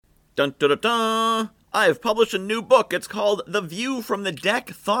Dun, dun, dun, dun. I have published a new book. It's called The View from the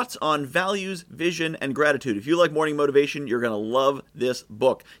Deck, Thoughts on Values, Vision, and Gratitude. If you like morning motivation, you're going to love this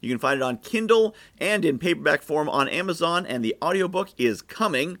book. You can find it on Kindle and in paperback form on Amazon, and the audiobook is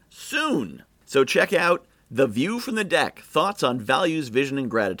coming soon. So check out The View from the Deck, Thoughts on Values, Vision, and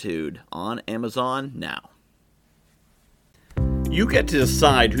Gratitude on Amazon now. You get to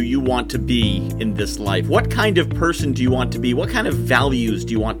decide who you want to be in this life. What kind of person do you want to be? What kind of values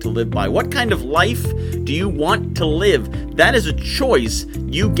do you want to live by? What kind of life do you want to live? That is a choice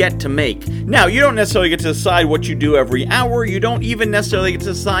you get to make. Now, you don't necessarily get to decide what you do every hour. You don't even necessarily get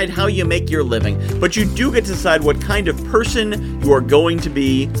to decide how you make your living. But you do get to decide what kind of person you are going to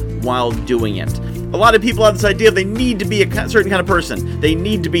be while doing it. A lot of people have this idea they need to be a certain kind of person. They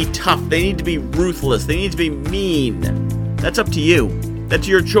need to be tough. They need to be ruthless. They need to be mean. That's up to you. That's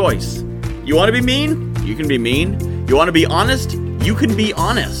your choice. You want to be mean? You can be mean. You want to be honest? You can be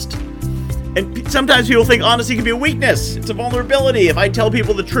honest. And sometimes people think honesty can be a weakness. It's a vulnerability. If I tell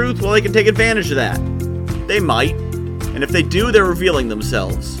people the truth, well, they can take advantage of that. They might. And if they do, they're revealing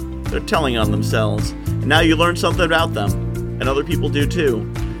themselves. They're telling on themselves. And now you learn something about them. And other people do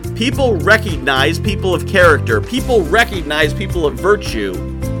too. People recognize people of character. People recognize people of virtue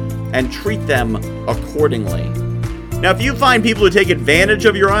and treat them accordingly. Now, if you find people who take advantage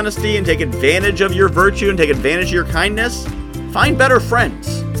of your honesty and take advantage of your virtue and take advantage of your kindness, find better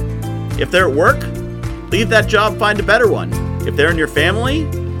friends. If they're at work, leave that job, find a better one. If they're in your family,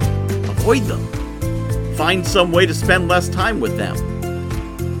 avoid them. Find some way to spend less time with them.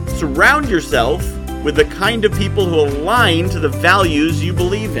 Surround yourself with the kind of people who align to the values you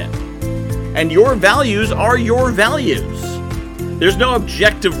believe in. And your values are your values. There's no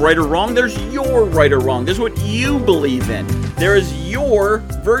objective right or wrong. There's your right or wrong. There's what you believe in. There is your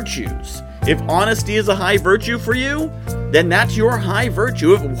virtues. If honesty is a high virtue for you, then that's your high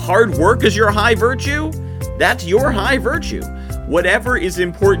virtue. If hard work is your high virtue, that's your high virtue. Whatever is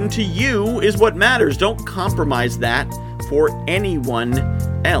important to you is what matters. Don't compromise that for anyone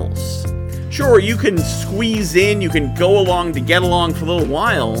else. Sure, you can squeeze in, you can go along to get along for a little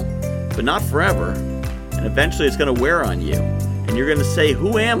while, but not forever. And eventually it's going to wear on you. And you're going to say,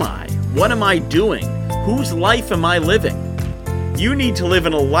 who am I? What am I doing? Whose life am I living? You need to live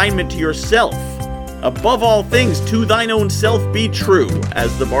in alignment to yourself. Above all things, to thine own self be true,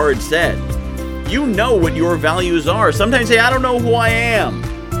 as the bard said. You know what your values are. Sometimes say, I don't know who I am.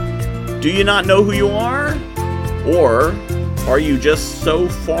 Do you not know who you are? Or are you just so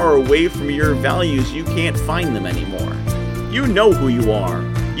far away from your values you can't find them anymore? You know who you are.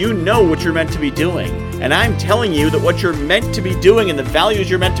 You know what you're meant to be doing. And I'm telling you that what you're meant to be doing and the values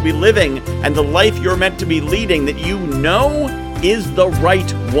you're meant to be living and the life you're meant to be leading, that you know is the right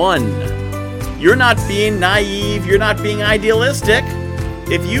one. You're not being naive. You're not being idealistic.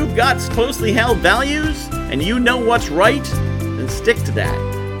 If you've got closely held values and you know what's right, then stick to that.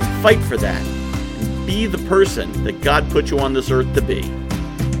 And fight for that. And be the person that God put you on this earth to be.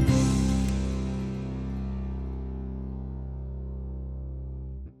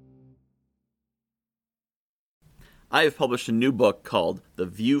 I have published a new book called The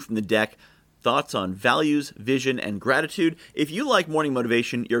View from the Deck, Thoughts on Values, Vision, and Gratitude. If you like morning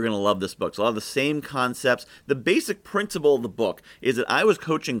motivation, you're going to love this book. It's a lot of the same concepts. The basic principle of the book is that I was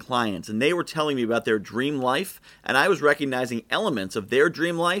coaching clients, and they were telling me about their dream life, and I was recognizing elements of their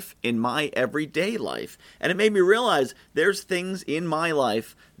dream life in my everyday life. And it made me realize there's things in my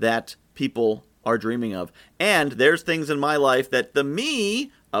life that people are dreaming of. And there's things in my life that the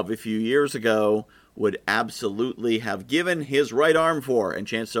me of a few years ago would absolutely have given his right arm for, and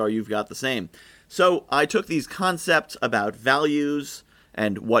chances are you've got the same. So I took these concepts about values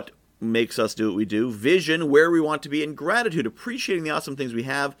and what makes us do what we do, vision, where we want to be, and gratitude, appreciating the awesome things we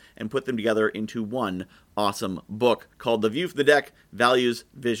have, and put them together into one awesome book called The View from the Deck, Values,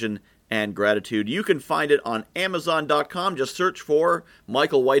 Vision, and Gratitude. You can find it on Amazon.com. Just search for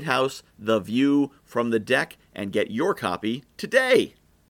Michael Whitehouse, The View from the Deck, and get your copy today.